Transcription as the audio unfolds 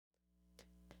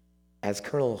As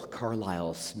Colonel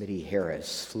Carlisle Smitty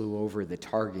Harris flew over the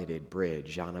targeted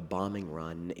bridge on a bombing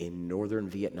run in northern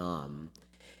Vietnam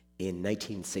in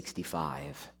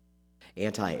 1965,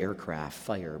 anti-aircraft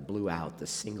fire blew out the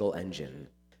single engine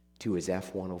to his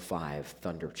F-105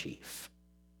 Thunder Chief.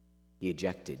 He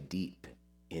ejected deep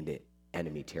into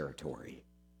enemy territory.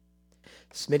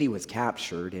 Smitty was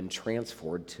captured and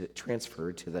transferred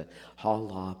to the Ha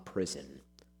La prison,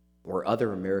 where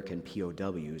other American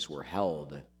POWs were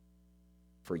held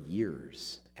for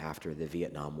years after the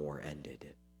Vietnam War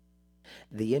ended.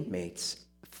 The inmates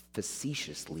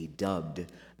facetiously dubbed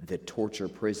the torture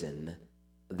prison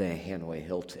the Hanoi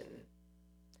Hilton.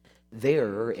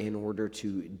 There, in order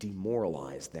to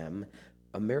demoralize them,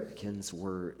 Americans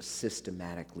were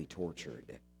systematically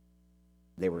tortured.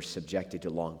 They were subjected to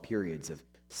long periods of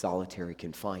solitary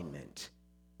confinement,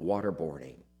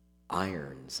 waterboarding,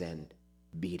 irons, and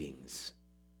beatings.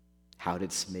 How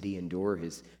did Smitty endure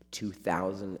his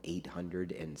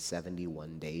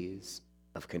 2,871 days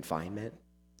of confinement?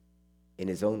 In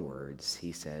his own words,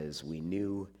 he says, "We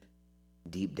knew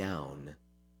deep down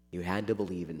you had to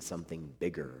believe in something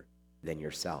bigger than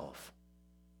yourself,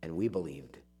 and we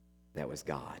believed that was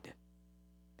God,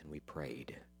 and we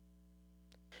prayed."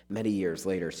 Many years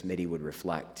later, Smitty would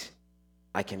reflect,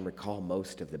 "I can recall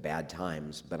most of the bad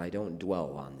times, but I don't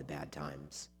dwell on the bad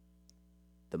times.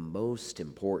 The most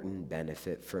important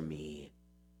benefit for me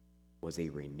was a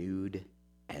renewed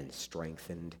and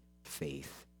strengthened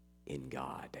faith in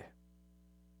God."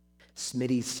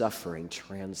 Smitty's suffering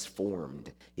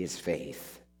transformed his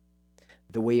faith.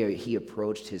 The way he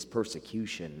approached his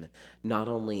persecution not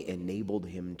only enabled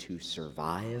him to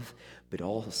survive, but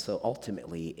also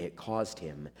ultimately it caused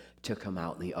him to come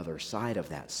out the other side of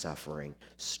that suffering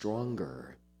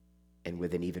stronger and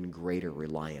with an even greater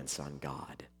reliance on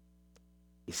God.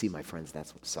 You see, my friends,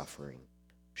 that's what suffering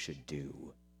should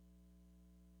do.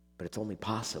 But it's only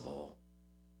possible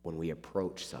when we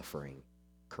approach suffering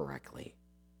correctly.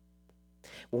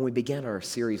 When we began our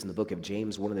series in the book of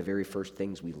James, one of the very first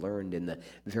things we learned in the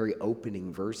very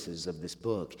opening verses of this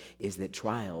book is that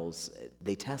trials,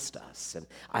 they test us. And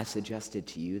I suggested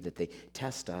to you that they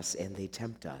test us and they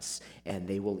tempt us, and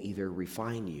they will either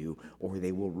refine you or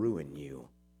they will ruin you.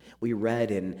 We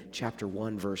read in chapter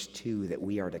 1, verse 2, that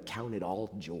we are to count it all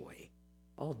joy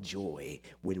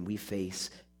when we face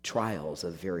trials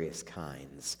of various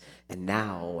kinds. And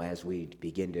now, as we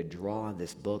begin to draw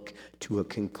this book to a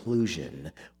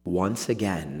conclusion, once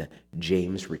again,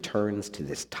 James returns to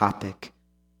this topic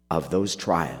of those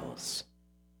trials.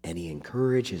 And he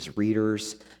encourages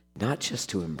readers not just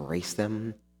to embrace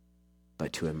them,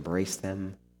 but to embrace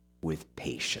them with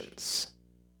patience.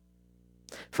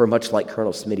 For much like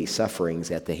Colonel Smitty's sufferings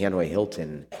at the Hanoi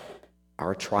Hilton,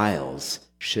 our trials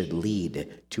should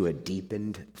lead to a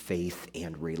deepened faith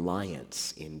and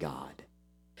reliance in God.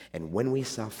 And when we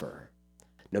suffer,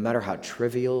 no matter how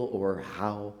trivial or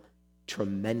how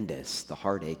tremendous the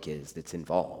heartache is that's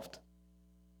involved,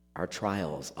 our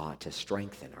trials ought to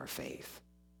strengthen our faith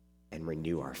and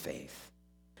renew our faith.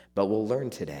 But we'll learn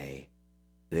today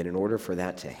that in order for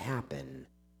that to happen,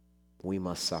 we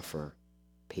must suffer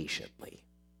patiently.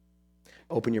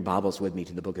 Open your Bibles with me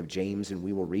to the book of James, and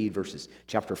we will read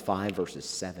chapter 5, verses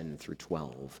 7 through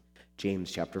 12.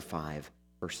 James chapter 5,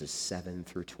 verses 7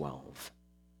 through 12.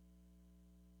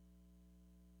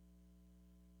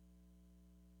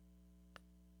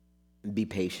 Be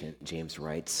patient, James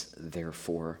writes,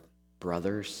 therefore,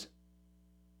 brothers,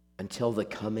 until the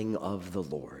coming of the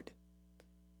Lord.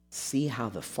 See how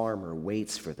the farmer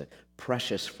waits for the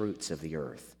precious fruits of the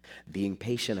earth, being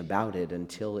patient about it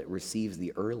until it receives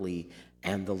the early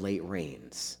and the late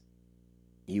rains.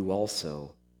 You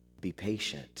also be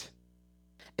patient.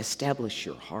 Establish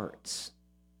your hearts,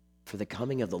 for the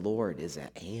coming of the Lord is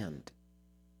at hand.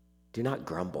 Do not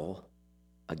grumble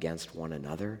against one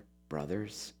another,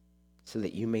 brothers, so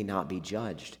that you may not be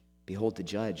judged. Behold, the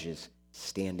judge is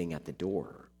standing at the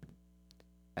door.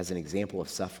 As an example of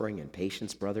suffering and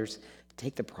patience, brothers,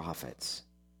 take the prophets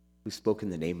who spoke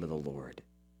in the name of the Lord.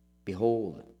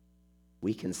 Behold,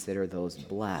 we consider those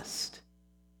blessed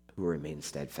who remain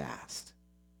steadfast.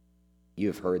 You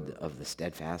have heard of the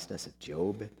steadfastness of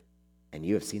Job, and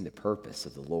you have seen the purpose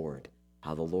of the Lord,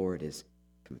 how the Lord is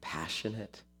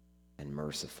compassionate and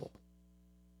merciful.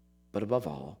 But above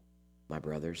all, my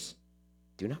brothers,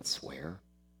 do not swear,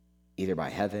 either by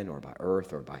heaven or by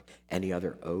earth or by any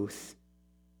other oath,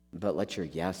 but let your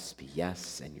yes be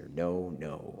yes and your no,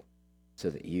 no, so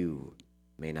that you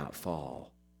may not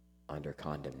fall under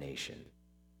condemnation.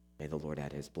 May the Lord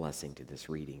add his blessing to this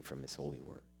reading from his holy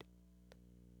word.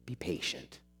 Be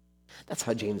patient. That's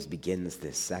how James begins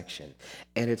this section.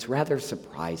 And it's rather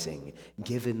surprising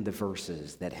given the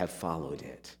verses that have followed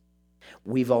it.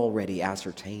 We've already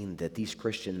ascertained that these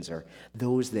Christians are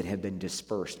those that have been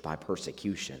dispersed by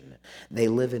persecution. They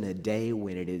live in a day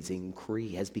when it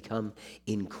has become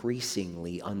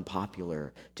increasingly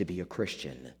unpopular to be a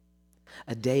Christian.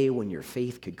 A day when your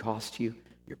faith could cost you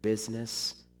your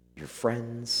business, your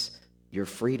friends, your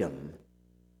freedom,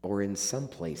 or in some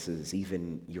places,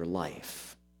 even your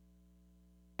life.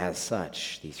 As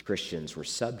such, these Christians were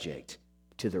subject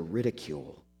to the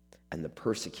ridicule and the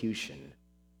persecution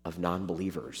of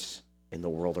non-believers in the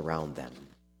world around them.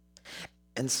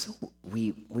 And so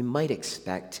we might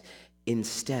expect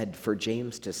instead for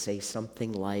James to say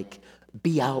something like,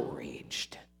 be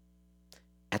outraged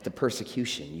at the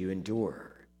persecution you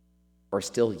endure, or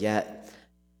still yet,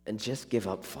 and just give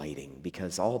up fighting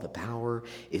because all the power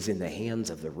is in the hands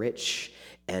of the rich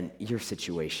and your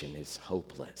situation is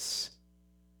hopeless.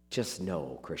 Just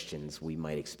know, Christians, we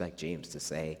might expect James to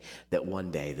say that one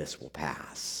day this will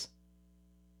pass.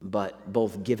 But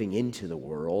both giving into the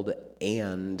world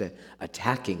and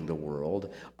attacking the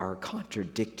world are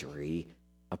contradictory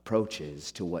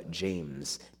approaches to what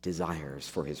James desires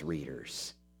for his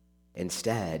readers.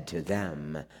 Instead, to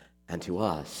them and to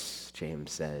us,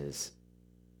 James says,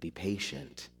 be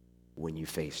patient when you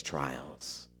face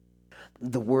trials.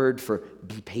 The word for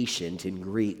be patient in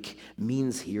Greek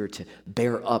means here to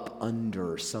bear up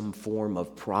under some form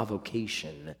of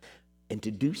provocation and to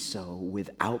do so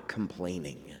without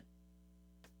complaining.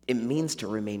 It means to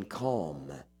remain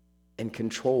calm and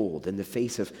controlled in the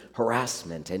face of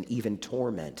harassment and even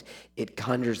torment. It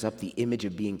conjures up the image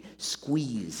of being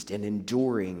squeezed and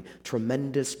enduring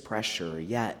tremendous pressure,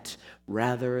 yet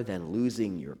rather than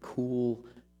losing your cool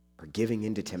or giving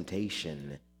into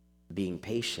temptation, being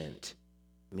patient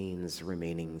means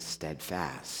remaining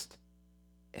steadfast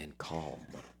and calm.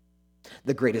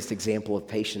 The greatest example of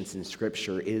patience in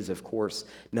Scripture is, of course,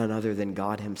 none other than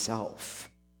God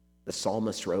himself. The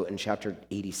psalmist wrote in chapter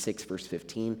 86, verse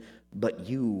 15, "But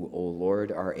you, O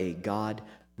Lord, are a God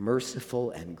merciful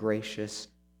and gracious,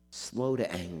 slow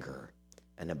to anger,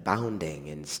 and abounding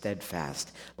in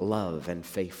steadfast love and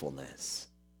faithfulness."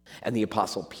 And the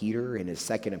Apostle Peter, in his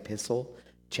second epistle,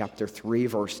 chapter 3,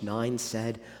 verse 9,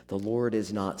 said, "The Lord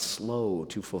is not slow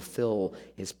to fulfill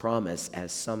his promise,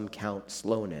 as some count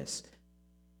slowness,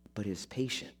 but is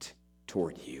patient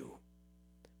toward you."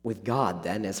 With God,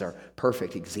 then, as our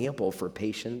perfect example for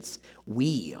patience,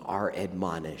 we are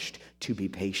admonished to be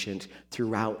patient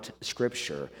throughout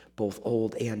Scripture, both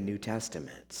Old and New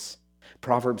Testaments.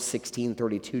 Proverbs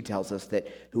 16:32 tells us that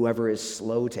whoever is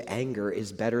slow to anger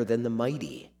is better than the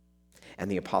mighty. And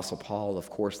the Apostle Paul, of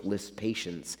course, lists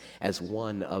patience as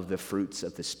one of the fruits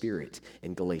of the Spirit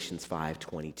in Galatians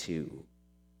 5:22.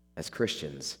 As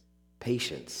Christians,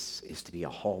 patience is to be a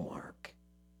hallmark,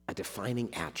 a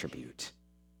defining attribute,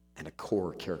 and a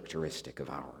core characteristic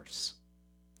of ours.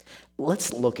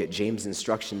 Let's look at James'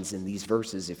 instructions in these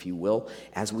verses, if you will,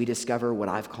 as we discover what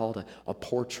I've called a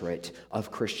portrait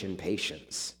of Christian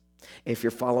patience. If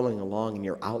you're following along in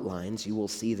your outlines, you will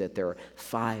see that there are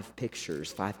five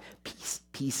pieces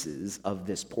of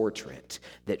this portrait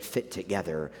that fit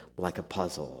together like a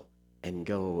puzzle and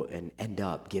go and end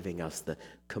up giving us the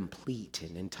complete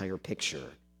and entire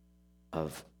picture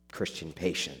of Christian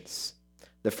patience.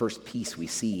 The first piece we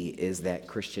see is that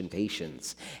Christian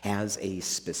patience has a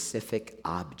specific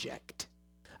object,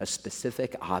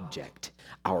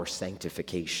 our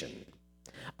sanctification.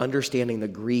 Understanding the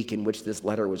Greek in which this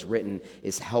letter was written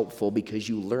is helpful because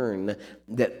you learn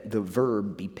that the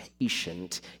verb be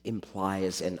patient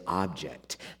implies an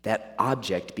object. That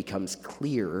object becomes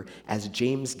clear as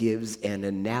James gives an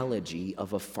analogy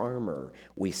of a farmer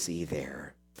we see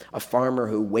there. A farmer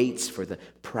who waits for the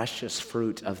precious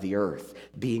fruit of the earth,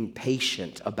 being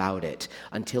patient about it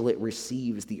until it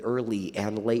receives the early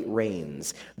and late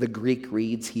rains. The Greek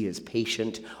reads, he is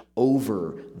patient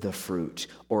over the fruit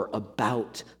or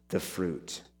about the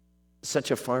fruit.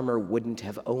 Such a farmer wouldn't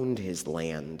have owned his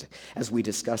land. As we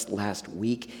discussed last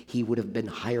week, he would have been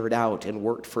hired out and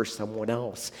worked for someone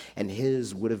else, and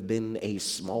his would have been a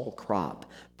small crop,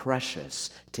 precious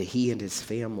to he and his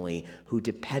family who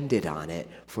depended on it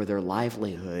for their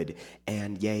livelihood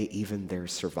and, yea, even their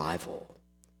survival.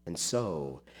 And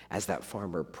so, as that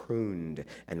farmer pruned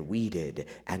and weeded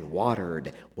and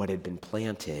watered what had been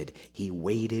planted, he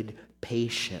waited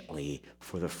patiently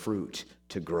for the fruit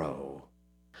to grow.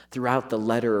 Throughout the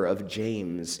letter of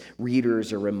James,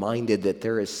 readers are reminded that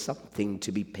there is something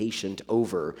to be patient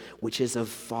over, which is of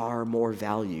far more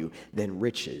value than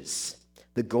riches.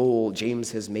 The goal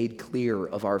James has made clear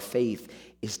of our faith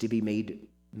is to be made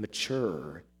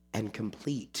mature and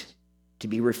complete, to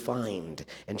be refined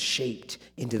and shaped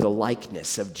into the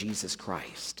likeness of Jesus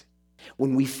Christ.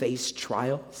 When we face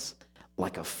trials,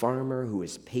 like a farmer who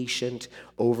is patient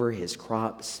over his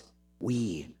crops,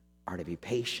 we are to be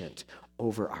patient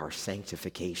over our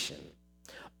sanctification,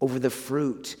 over the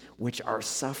fruit which our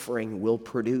suffering will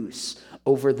produce,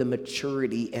 over the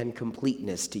maturity and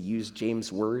completeness, to use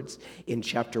James' words in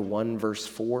chapter 1, verse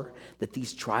 4, that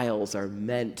these trials are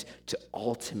meant to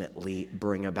ultimately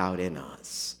bring about in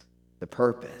us the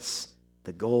purpose,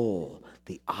 the goal,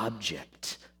 the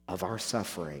object of our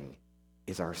suffering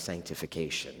is our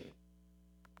sanctification.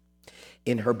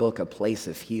 In her book, A Place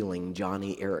of Healing,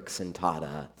 Johnny Erickson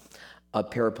Tada, a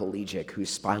paraplegic whose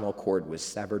spinal cord was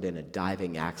severed in a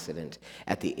diving accident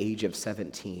at the age of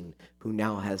 17, who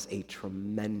now has a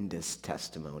tremendous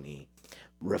testimony,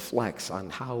 reflects on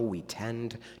how we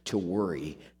tend to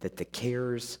worry that the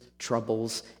cares,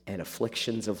 troubles, and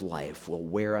afflictions of life will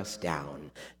wear us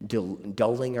down,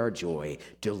 dulling our joy,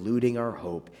 diluting our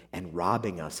hope, and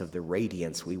robbing us of the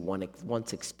radiance we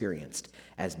once experienced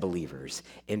as believers.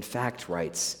 In fact,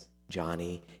 writes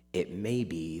Johnny, it may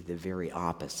be the very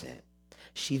opposite.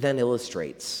 She then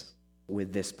illustrates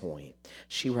with this point.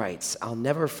 She writes, I'll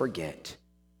never forget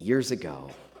years ago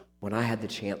when I had the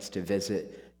chance to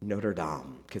visit Notre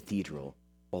Dame Cathedral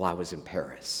while I was in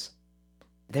Paris.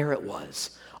 There it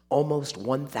was, almost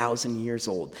 1,000 years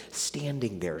old,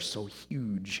 standing there so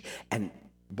huge and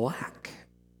black.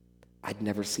 I'd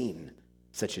never seen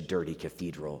such a dirty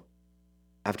cathedral.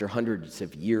 After hundreds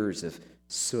of years of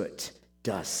soot,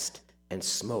 dust, and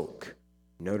smoke,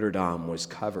 Notre Dame was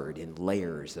covered in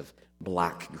layers of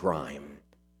black grime.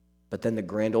 But then the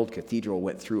grand old cathedral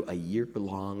went through a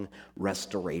year-long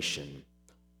restoration.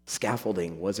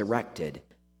 Scaffolding was erected,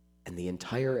 and the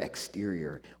entire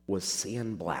exterior was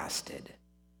sandblasted.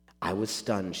 I was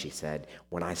stunned, she said,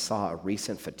 when I saw a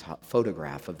recent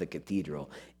photograph of the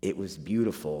cathedral. It was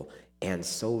beautiful and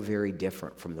so very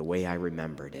different from the way I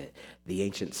remembered it. The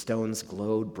ancient stones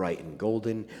glowed bright and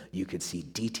golden. You could see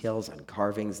details on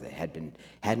carvings that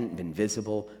hadn't been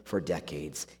visible for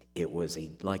decades. It was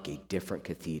like a different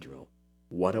cathedral.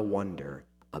 What a wonder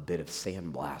a bit of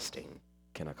sandblasting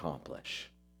can accomplish.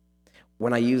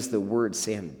 When I use the word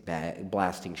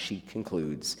sandblasting, she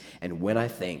concludes, and when I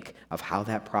think of how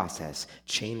that process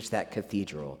changed that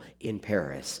cathedral in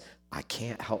Paris, I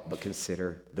can't help but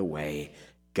consider the way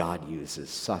God uses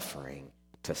suffering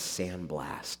to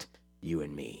sandblast you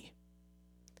and me.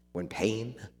 When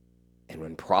pain and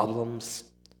when problems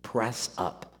press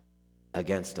up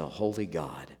against a holy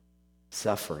God,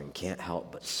 suffering can't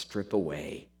help but strip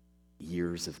away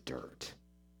years of dirt.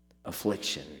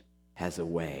 Affliction has a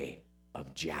way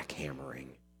of jackhammering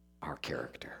our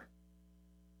character.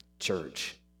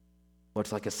 Church,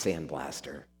 much like a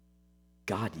sandblaster,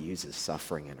 God uses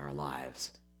suffering in our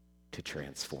lives to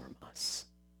transform us.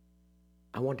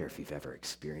 I wonder if you've ever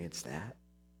experienced that.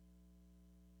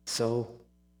 So,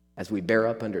 as we bear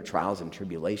up under trials and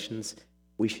tribulations,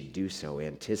 we should do so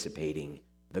anticipating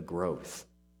the growth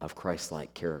of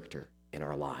Christ-like character in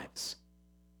our lives.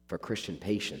 For Christian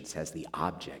patience has the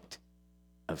object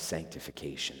of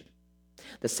sanctification.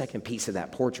 The second piece of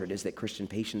that portrait is that Christian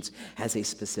patience has a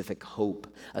specific hope,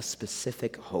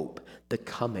 the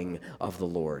coming of the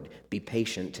Lord. Be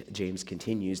patient, James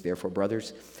continues, therefore,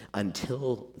 brothers,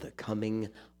 until the coming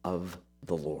of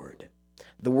the Lord.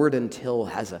 The word until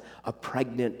has a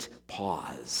pregnant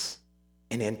pause,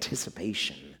 an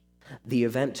anticipation. The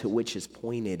event to which is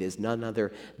pointed is none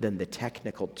other than the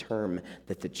technical term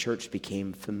that the church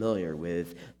became familiar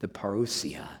with, the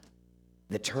parousia.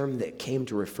 The term that came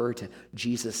to refer to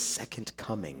Jesus' second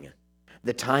coming,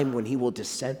 the time when he will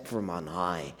descend from on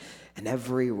high and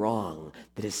every wrong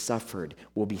that is suffered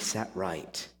will be set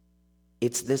right.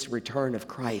 It's this return of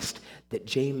Christ that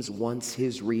James wants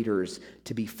his readers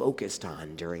to be focused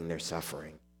on during their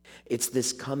suffering. It's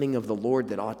this coming of the Lord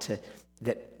that ought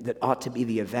to be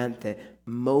the event that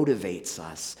motivates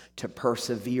us to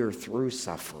persevere through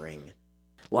suffering.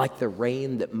 Like the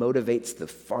rain that motivates the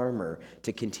farmer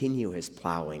to continue his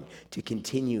plowing, to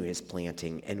continue his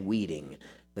planting and weeding,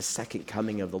 the second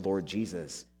coming of the Lord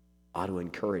Jesus ought to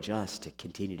encourage us to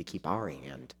continue to keep our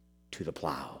hand to the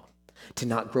plow, to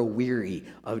not grow weary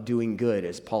of doing good,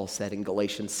 as Paul said in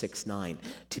Galatians 6:9,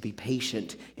 to be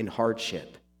patient in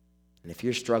hardship. And if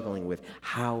you're struggling with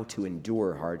how to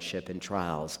endure hardship and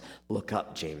trials, look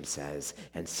up, James says,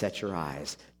 and set your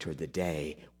eyes toward the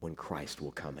day when Christ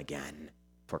will come again.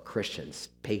 For Christians,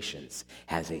 patience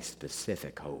has a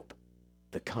specific hope,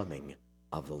 the coming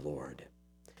of the Lord.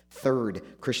 Third,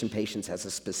 Christian patience has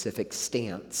a specific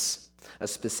stance,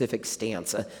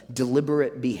 a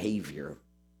deliberate behavior.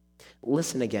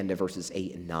 Listen again to verses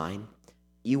 8 and 9.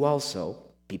 You also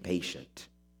be patient.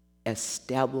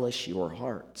 Establish your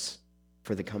hearts,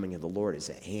 for the coming of the Lord is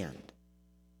at hand.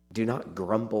 Do not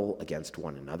grumble against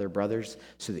one another, brothers,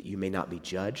 so that you may not be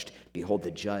judged. Behold,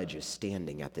 the judge is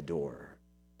standing at the door.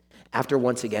 After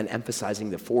once again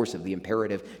emphasizing the force of the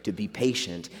imperative to be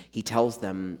patient, he tells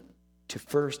them to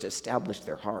first establish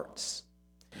their hearts.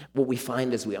 What we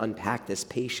find as we unpack this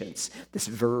patience, this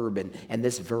verb and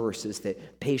this verse, is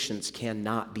that patience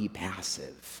cannot be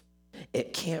passive.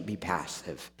 It can't be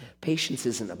passive. Patience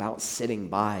isn't about sitting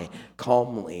by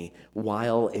calmly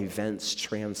while events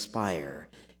transpire.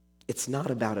 It's not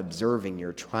about observing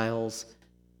your trials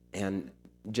and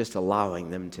just allowing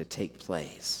them to take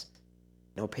place.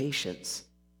 No, patience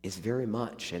is very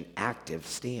much an active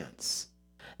stance.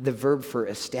 The verb for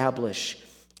establish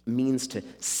means to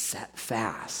set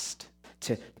fast,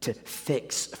 to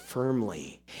fix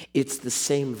firmly. It's the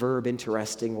same verb,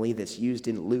 interestingly, that's used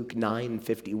in Luke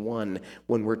 9:51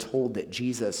 when we're told that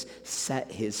Jesus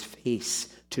set his face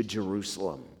to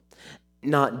Jerusalem.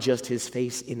 Not just his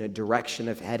face in a direction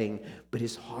of heading, but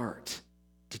his heart,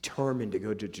 determined to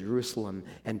go to Jerusalem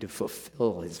and to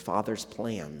fulfill his Father's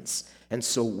plans. And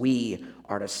so we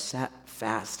are to set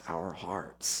fast our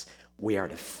hearts. We are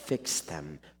to fix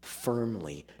them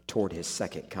firmly toward his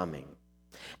second coming.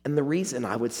 And the reason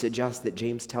I would suggest that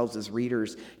James tells his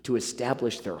readers to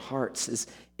establish their hearts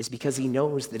is because he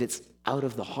knows that it's out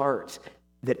of the heart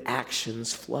that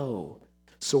actions flow.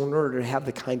 So in order to have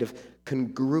the kind of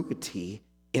congruity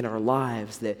in our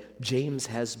lives that James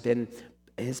has been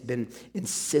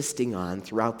insisting on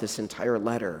throughout this entire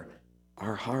letter,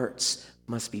 our hearts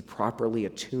must be properly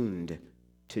attuned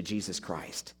to Jesus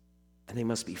Christ, and they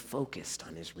must be focused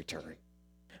on his return.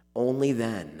 Only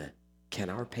then can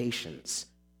our patience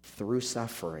through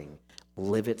suffering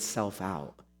live itself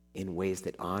out in ways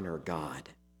that honor God.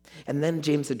 And then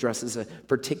James addresses a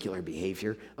particular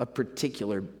behavior, a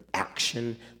particular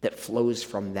action that flows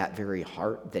from that very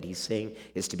heart that he's saying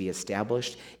is to be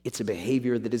established. It's a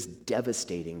behavior that is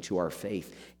devastating to our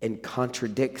faith and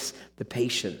contradicts the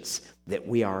patience that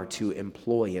we are to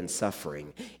employ in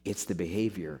suffering. It's the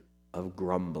behavior of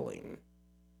grumbling.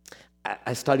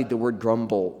 I studied the word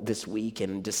grumble this week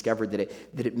and discovered that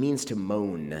it means to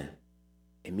moan.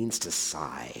 It means to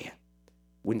sigh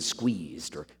when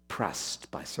squeezed or pressed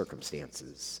by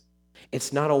circumstances.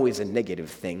 It's not always a negative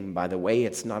thing, by the way.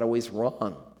 It's not always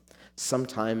wrong.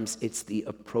 Sometimes it's the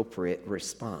appropriate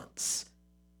response.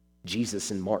 Jesus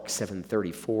in Mark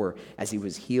 7:34, as he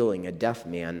was healing a deaf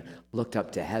man, looked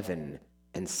up to heaven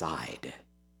and sighed.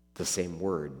 The same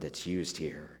word that's used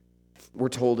here. We're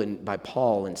told by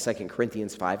Paul in 2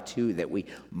 Corinthians 5:2 that we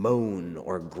moan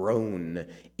or groan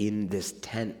in this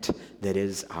tent that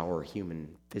is our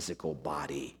human physical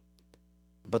body.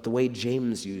 But the way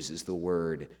James uses the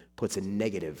word puts a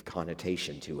negative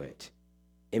connotation to it.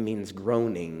 It means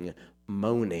groaning,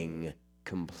 moaning,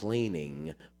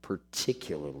 complaining,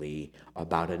 particularly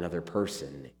about another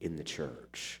person in the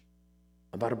church,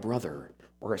 about a brother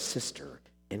or a sister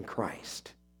in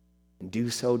Christ. And do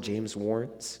so, James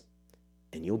warns,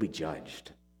 and you'll be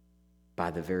judged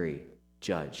by the very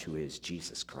judge who is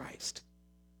Jesus Christ,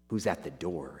 who's at the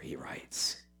door, he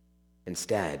writes.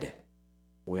 Instead,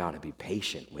 we ought to be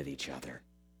patient with each other,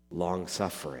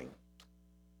 long-suffering,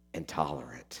 and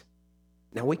tolerant.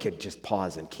 Now, we could just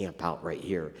pause and camp out right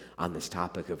here on this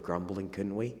topic of grumbling,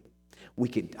 couldn't we?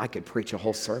 I could preach a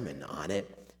whole sermon on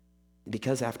it,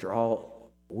 because after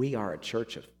all, we are a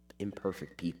church of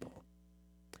imperfect people.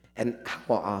 And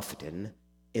how often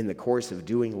in the course of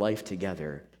doing life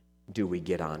together do we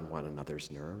get on one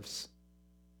another's nerves?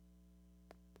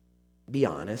 Be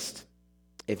honest.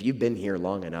 If you've been here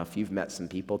long enough, you've met some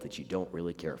people that you don't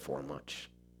really care for much.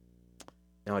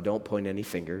 Now, don't point any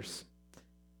fingers.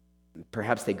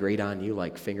 Perhaps they grate on you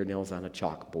like fingernails on a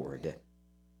chalkboard.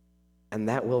 And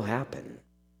that will happen.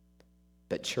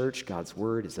 But church, God's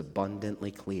word is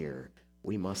abundantly clear.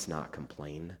 We must not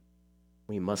complain.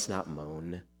 We must not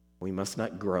moan. We must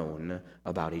not groan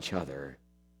about each other,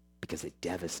 because it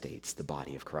devastates the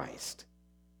body of Christ.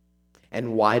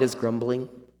 And why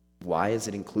is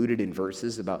it included in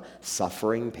verses about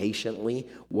suffering patiently?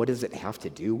 What does it have to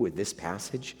do with this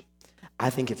passage? I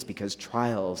think it's because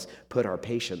trials put our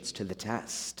patience to the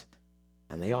test,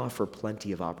 and they offer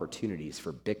plenty of opportunities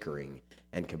for bickering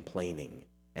and complaining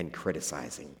and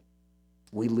criticizing.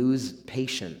 We lose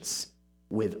patience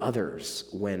with others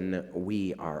when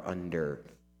we are under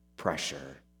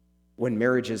pressure, when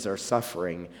marriages are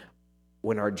suffering,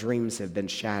 when our dreams have been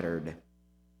shattered,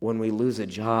 when we lose a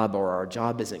job or our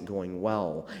job isn't going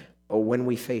well, or when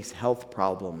we face health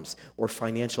problems or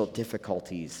financial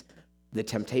difficulties. The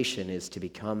temptation is to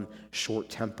become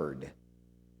short-tempered,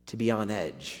 to be on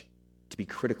edge, to be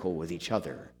critical with each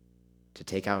other, to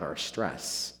take out our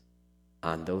stress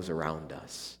on those around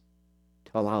us,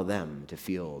 to allow them to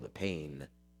feel the pain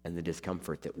and the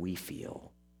discomfort that we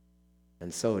feel.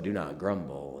 And so do not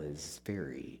grumble is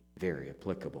very, very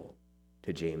applicable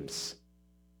to James'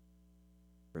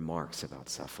 remarks about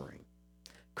suffering.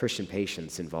 Christian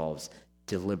patience involves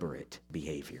deliberate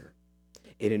behavior.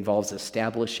 It involves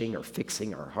establishing or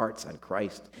fixing our hearts on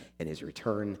Christ and his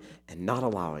return and not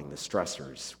allowing the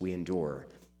stressors we endure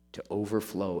to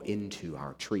overflow into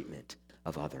our treatment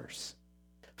of others.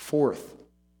 Fourth,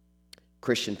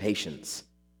 Christian patience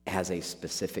has a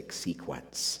specific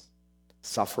sequence: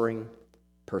 suffering,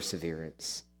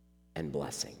 perseverance, and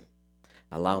blessing.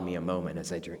 Allow me a moment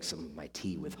as I drink some of my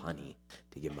tea with honey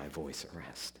to give my voice a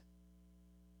rest.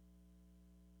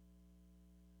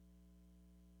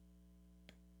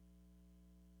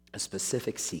 A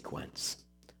specific sequence: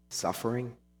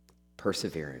 suffering,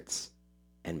 perseverance,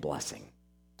 and blessing.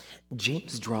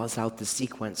 James draws out the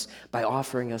sequence by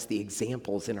offering us the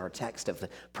examples in our text of the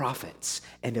prophets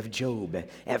and of Job.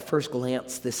 At first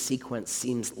glance, this sequence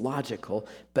seems logical,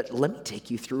 but let me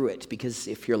take you through it, because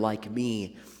if you're like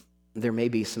me, there may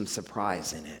be some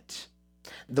surprise in it.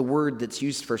 The word that's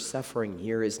used for suffering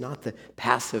here is not the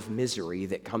passive misery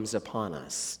that comes upon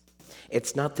us.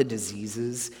 It's not the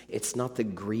diseases, it's not the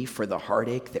grief or the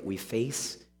heartache that we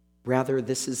face. Rather,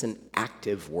 this is an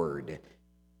active word.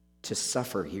 To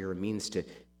suffer here means to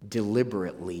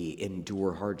deliberately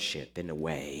endure hardship in a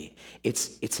way.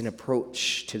 It's an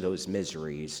approach to those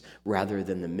miseries rather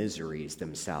than the miseries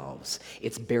themselves.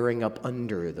 It's bearing up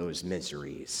under those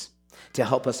miseries. To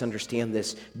help us understand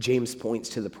this, James points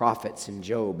to the prophets in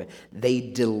Job. They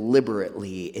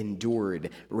deliberately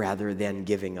endured rather than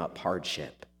giving up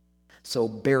hardship. So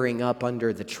bearing up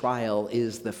under the trial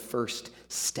is the first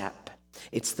step.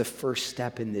 It's the first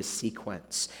step in this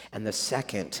sequence. And the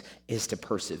second is to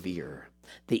persevere.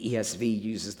 The ESV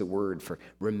uses the word for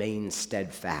remain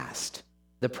steadfast.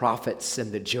 The prophets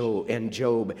and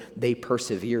Job, they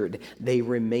persevered. They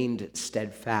remained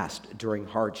steadfast during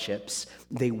hardships.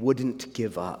 They wouldn't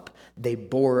give up. They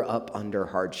bore up under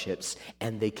hardships,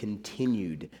 and they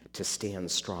continued to stand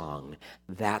strong.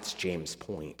 That's James'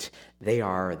 point. They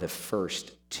are the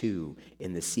first two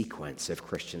in the sequence of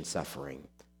Christian suffering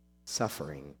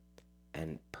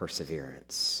and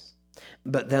perseverance.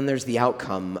 But then there's the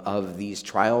outcome of these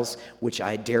trials, which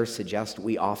I dare suggest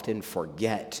we often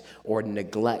forget or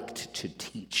neglect to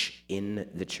teach in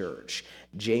the church.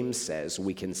 James says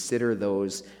we consider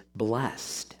those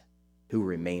blessed who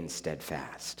remain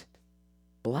steadfast.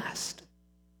 Blessed.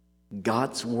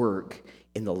 God's work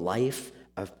in the life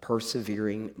of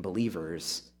persevering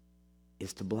believers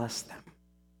is to bless them.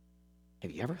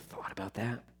 Have you ever thought about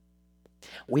that?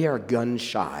 We are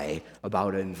gun-shy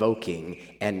about invoking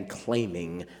and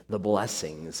claiming the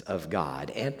blessings of God,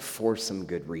 and for some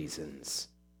good reasons.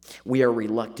 We are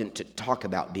reluctant to talk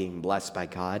about being blessed by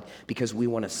God because we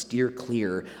want to steer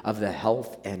clear of the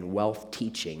health and wealth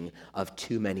teaching of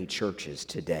too many churches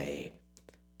today.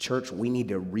 Church, we need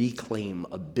to reclaim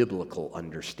a biblical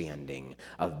understanding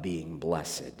of being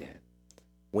blessed.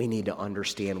 We need to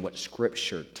understand what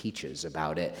Scripture teaches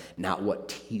about it, not what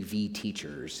TV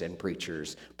teachers and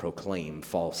preachers proclaim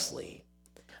falsely.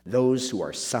 Those who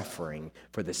are suffering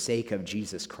for the sake of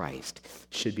Jesus Christ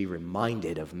should be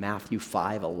reminded of Matthew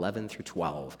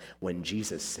 5:11-12, when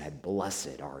Jesus said,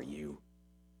 "Blessed are you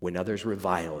when others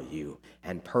revile you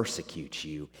and persecute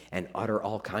you and utter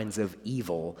all kinds of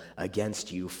evil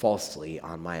against you falsely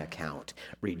on my account.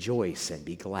 Rejoice and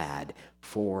be glad,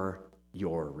 for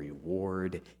your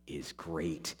reward is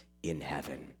great in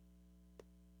heaven.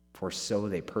 For so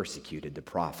they persecuted the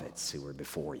prophets who were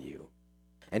before you."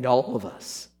 And all of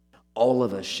us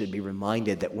should be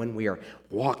reminded that when we are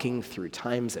walking through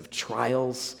times of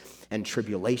trials and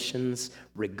tribulations,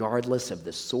 regardless of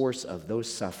the source of those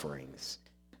sufferings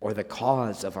or the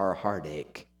cause of our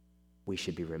heartache, we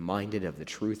should be reminded of the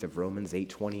truth of Romans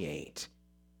 8:28,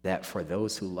 that for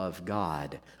those who love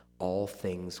God, all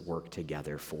things work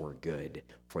together for good,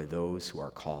 for those who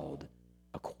are called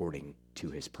according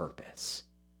to his purpose.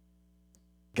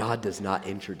 God does not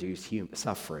introduce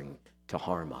suffering to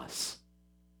harm us,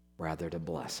 rather to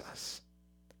bless us.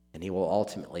 And he will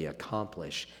ultimately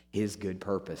accomplish his good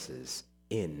purposes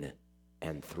in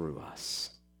and through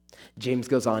us. James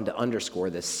goes on to underscore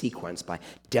this sequence by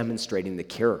demonstrating the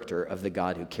character of the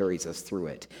God who carries us through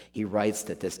it. He writes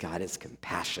that this God is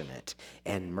compassionate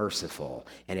and merciful,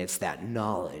 and it's that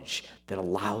knowledge that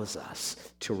allows us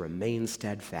to remain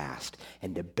steadfast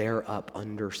and to bear up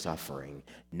under suffering,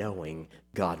 knowing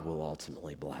God will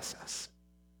ultimately bless us.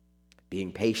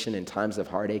 Being patient in times of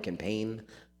heartache and pain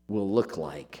will look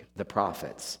like the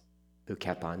prophets who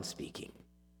kept on speaking,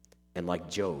 and like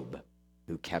Job,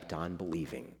 who kept on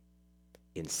believing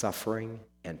in suffering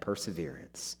and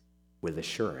perseverance with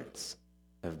assurance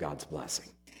of God's blessing.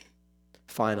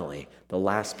 Finally, the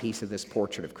last piece of this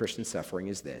portrait of Christian suffering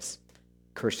is this: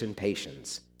 Christian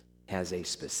patience has a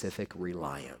specific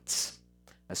reliance.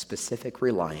 A specific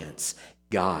reliance,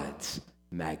 God's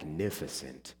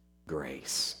magnificent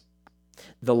grace.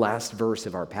 The last verse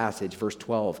of our passage, verse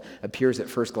 12, appears at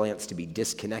first glance to be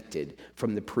disconnected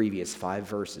from the previous 5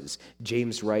 verses.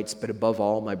 James writes, "But above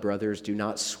all, my brothers, do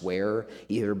not swear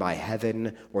either by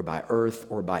heaven or by earth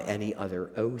or by any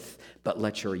other oath, but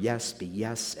let your yes be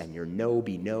yes and your no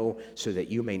be no, so that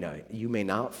you may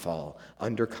not fall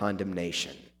under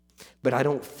condemnation." But I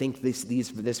don't think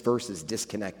this verse is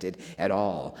disconnected at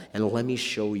all, and let me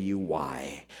show you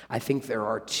why. I think there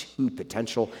are 2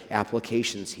 potential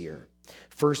applications here.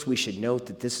 First, we should note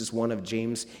that this is one of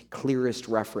James' clearest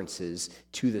references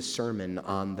to the Sermon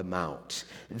on the Mount.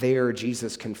 There,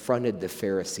 Jesus confronted the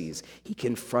Pharisees. He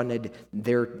confronted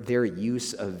their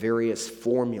use of various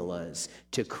formulas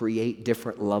to create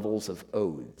different levels of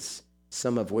oaths,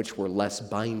 some of which were less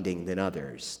binding than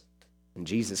others. And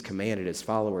Jesus commanded his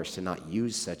followers to not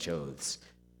use such oaths,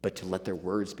 but to let their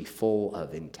words be full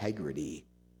of integrity.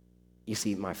 You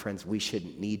see, my friends, we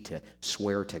shouldn't need to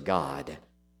swear to God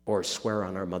or swear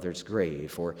on our mother's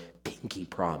grave or pinky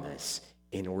promise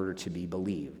in order to be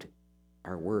believed.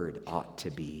 Our word ought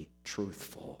to be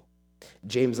truthful.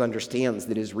 James understands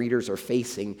that his readers are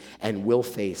facing and will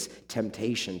face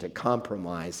temptation to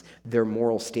compromise their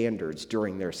moral standards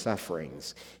during their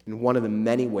sufferings. And one of the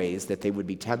many ways that they would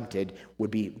be tempted would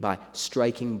be by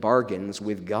striking bargains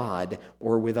with God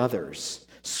or with others,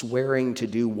 swearing to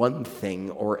do one thing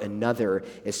or another,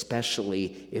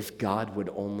 especially if God would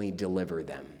only deliver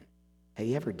them. Have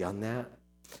you ever done that?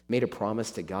 Made a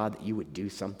promise to God that you would do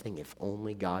something if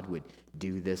only God would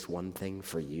do this one thing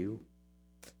for you?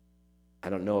 I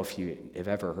don't know if you have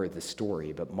ever heard the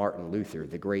story, but Martin Luther,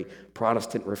 the great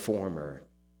Protestant reformer,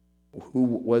 who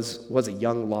was a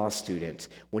young law student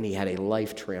when he had a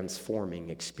life-transforming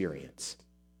experience.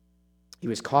 He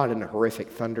was caught in a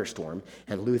horrific thunderstorm,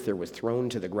 and Luther was thrown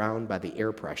to the ground by the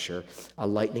air pressure a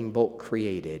lightning bolt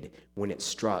created when it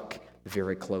struck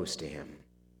very close to him.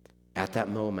 At that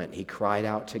moment, he cried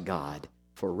out to God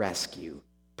for rescue,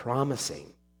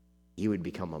 promising he would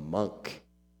become a monk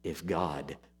if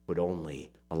God would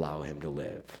only allow him to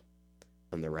live.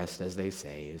 And the rest, as they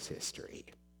say, is history.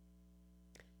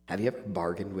 Have you ever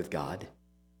bargained with God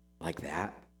like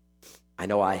that? I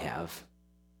know I have.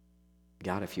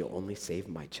 God, if you'll only save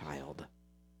my child,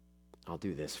 I'll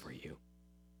do this for you.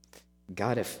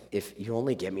 God, if you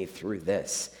only get me through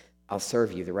this, I'll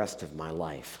serve you the rest of my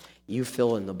life. You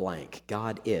fill in the blank.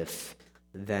 God, if,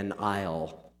 then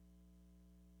I'll.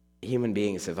 Human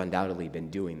beings have undoubtedly been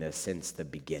doing this since the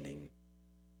beginning.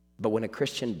 But when a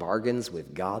Christian bargains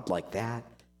with God like that,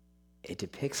 it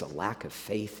depicts a lack of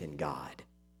faith in God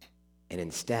and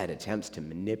instead attempts to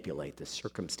manipulate the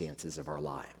circumstances of our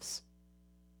lives.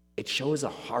 It shows a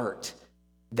heart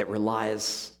that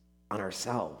relies on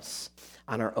ourselves,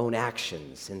 on our own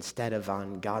actions, instead of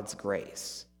on God's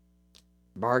grace.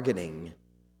 Bargaining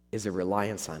is a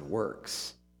reliance on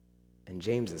works, and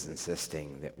James is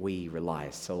insisting that we rely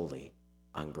solely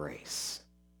on grace.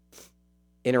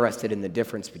 Interested in the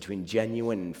difference between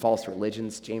genuine and false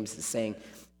religions, James is saying,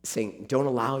 don't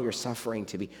allow your suffering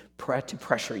to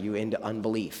pressure you into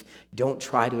unbelief. Don't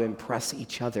try to impress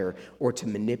each other or to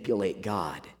manipulate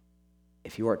God.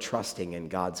 If you are trusting in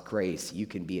God's grace, you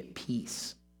can be at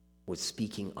peace with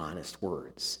speaking honest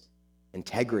words.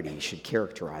 Integrity should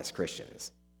characterize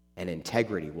Christians, and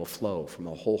integrity will flow from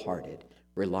a wholehearted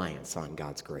reliance on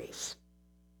God's grace.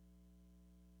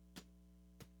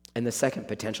 And the second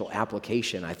potential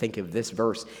application, I think, of this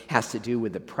verse has to do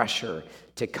with the pressure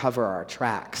to cover our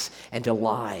tracks and to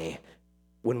lie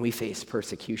when we face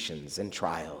persecutions and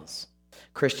trials.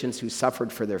 Christians who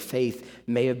suffered for their faith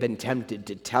may have been tempted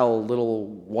to tell little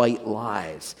white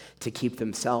lies to keep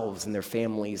themselves and their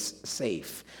families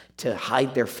safe, to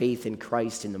hide their faith in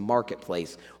Christ in the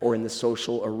marketplace or in the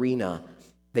social arena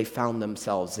they found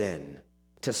themselves in,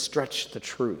 to stretch the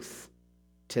truth.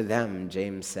 To them,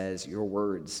 James says, your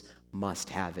words must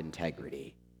have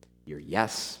integrity. Your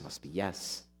yes must be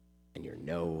yes, and your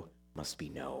no must be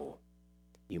no.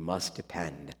 You must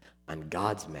depend on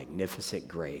God's magnificent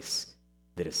grace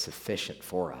that is sufficient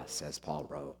for us, as Paul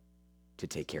wrote, to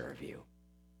take care of you,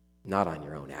 not on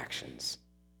your own actions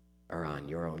or on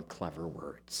your own clever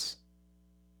words.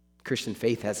 Christian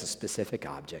faith has a specific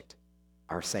object,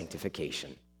 our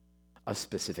sanctification, a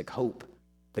specific hope,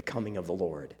 the coming of the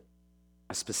Lord,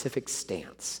 a specific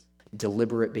stance,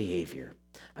 deliberate behavior,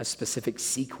 a specific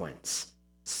sequence,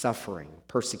 suffering,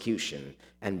 persecution,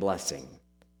 and blessing,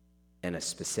 and a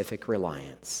specific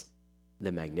reliance,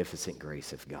 the magnificent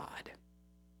grace of God.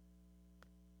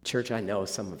 Church, I know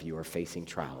some of you are facing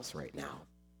trials right now.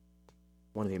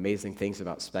 One of the amazing things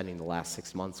about spending the last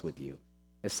 6 months with you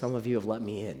is some of you have let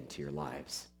me into your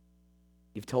lives.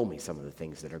 You've told me some of the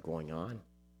things that are going on.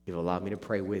 You've allowed me to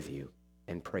pray with you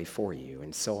and pray for you.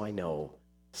 And so I know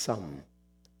some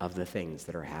of the things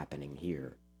that are happening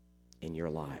here in your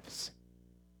lives.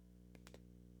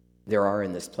 There are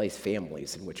in this place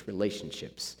families in which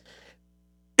relationships,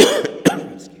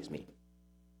 excuse me,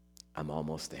 I'm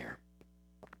almost there.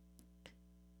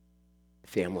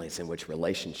 Families in which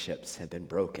relationships have been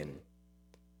broken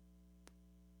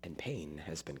and pain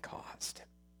has been caused.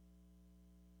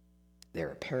 There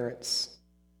are parents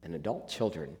and adult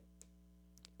children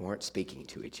who aren't speaking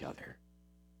to each other.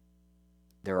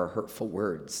 There are hurtful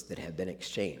words that have been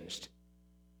exchanged.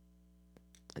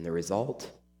 And the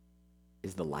result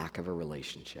is the lack of a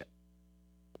relationship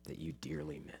that you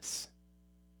dearly miss.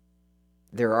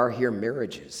 There are here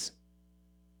marriages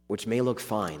which may look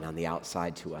fine on the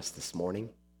outside to us this morning,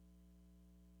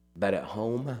 but at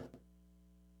home,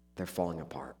 they're falling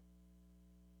apart.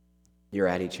 You're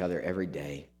at each other every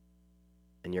day,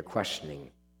 and you're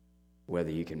questioning whether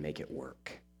you can make it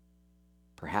work.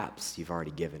 Perhaps you've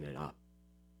already given it up.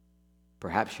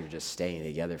 Perhaps you're just staying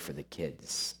together for the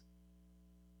kids.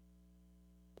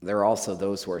 There are also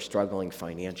those who are struggling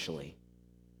financially,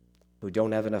 who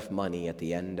don't have enough money at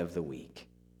the end of the week,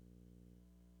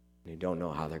 and who don't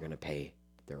know how they're going to pay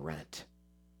their rent,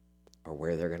 or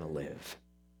where they're going to live,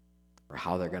 or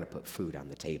how they're going to put food on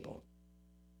the table.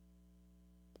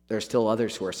 There are still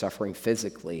others who are suffering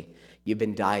physically. You've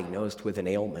been diagnosed with an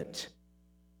ailment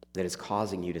that is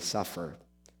causing you to suffer.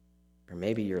 Or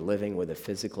maybe you're living with a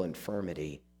physical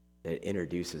infirmity that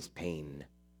introduces pain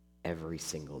every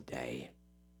single day.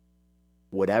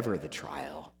 Whatever the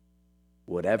trial,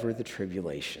 whatever the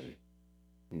tribulation,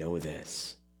 know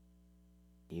this: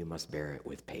 you must bear it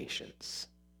with patience.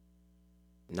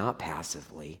 Not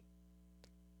passively,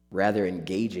 rather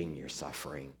engaging your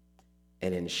suffering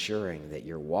and ensuring that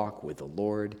your walk with the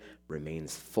Lord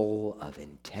remains full of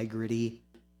integrity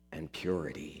and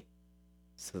purity,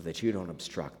 so that you don't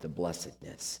obstruct the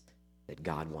blessedness that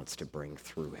God wants to bring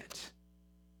through it.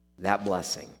 That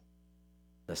blessing,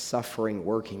 the suffering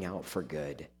working out for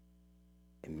good,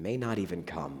 it may not even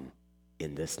come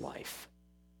in this life,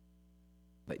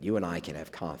 but you and I can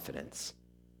have confidence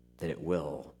that it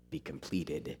will be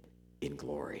completed in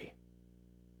glory.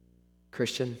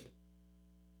 Christian,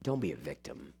 don't be a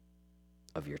victim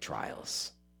of your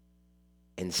trials.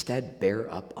 Instead,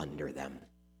 bear up under them,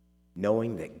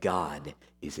 knowing that God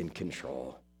is in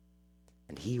control,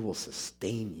 and he will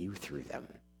sustain you through them,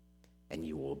 and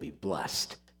you will be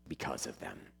blessed because of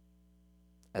them.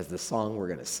 As the song we're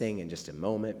going to sing in just a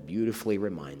moment beautifully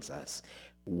reminds us,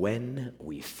 when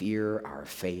we fear, our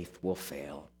faith will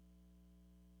fail.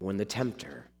 When the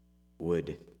tempter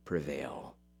would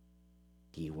prevail,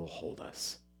 he will hold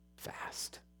us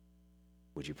fast.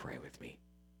 Would you pray with me?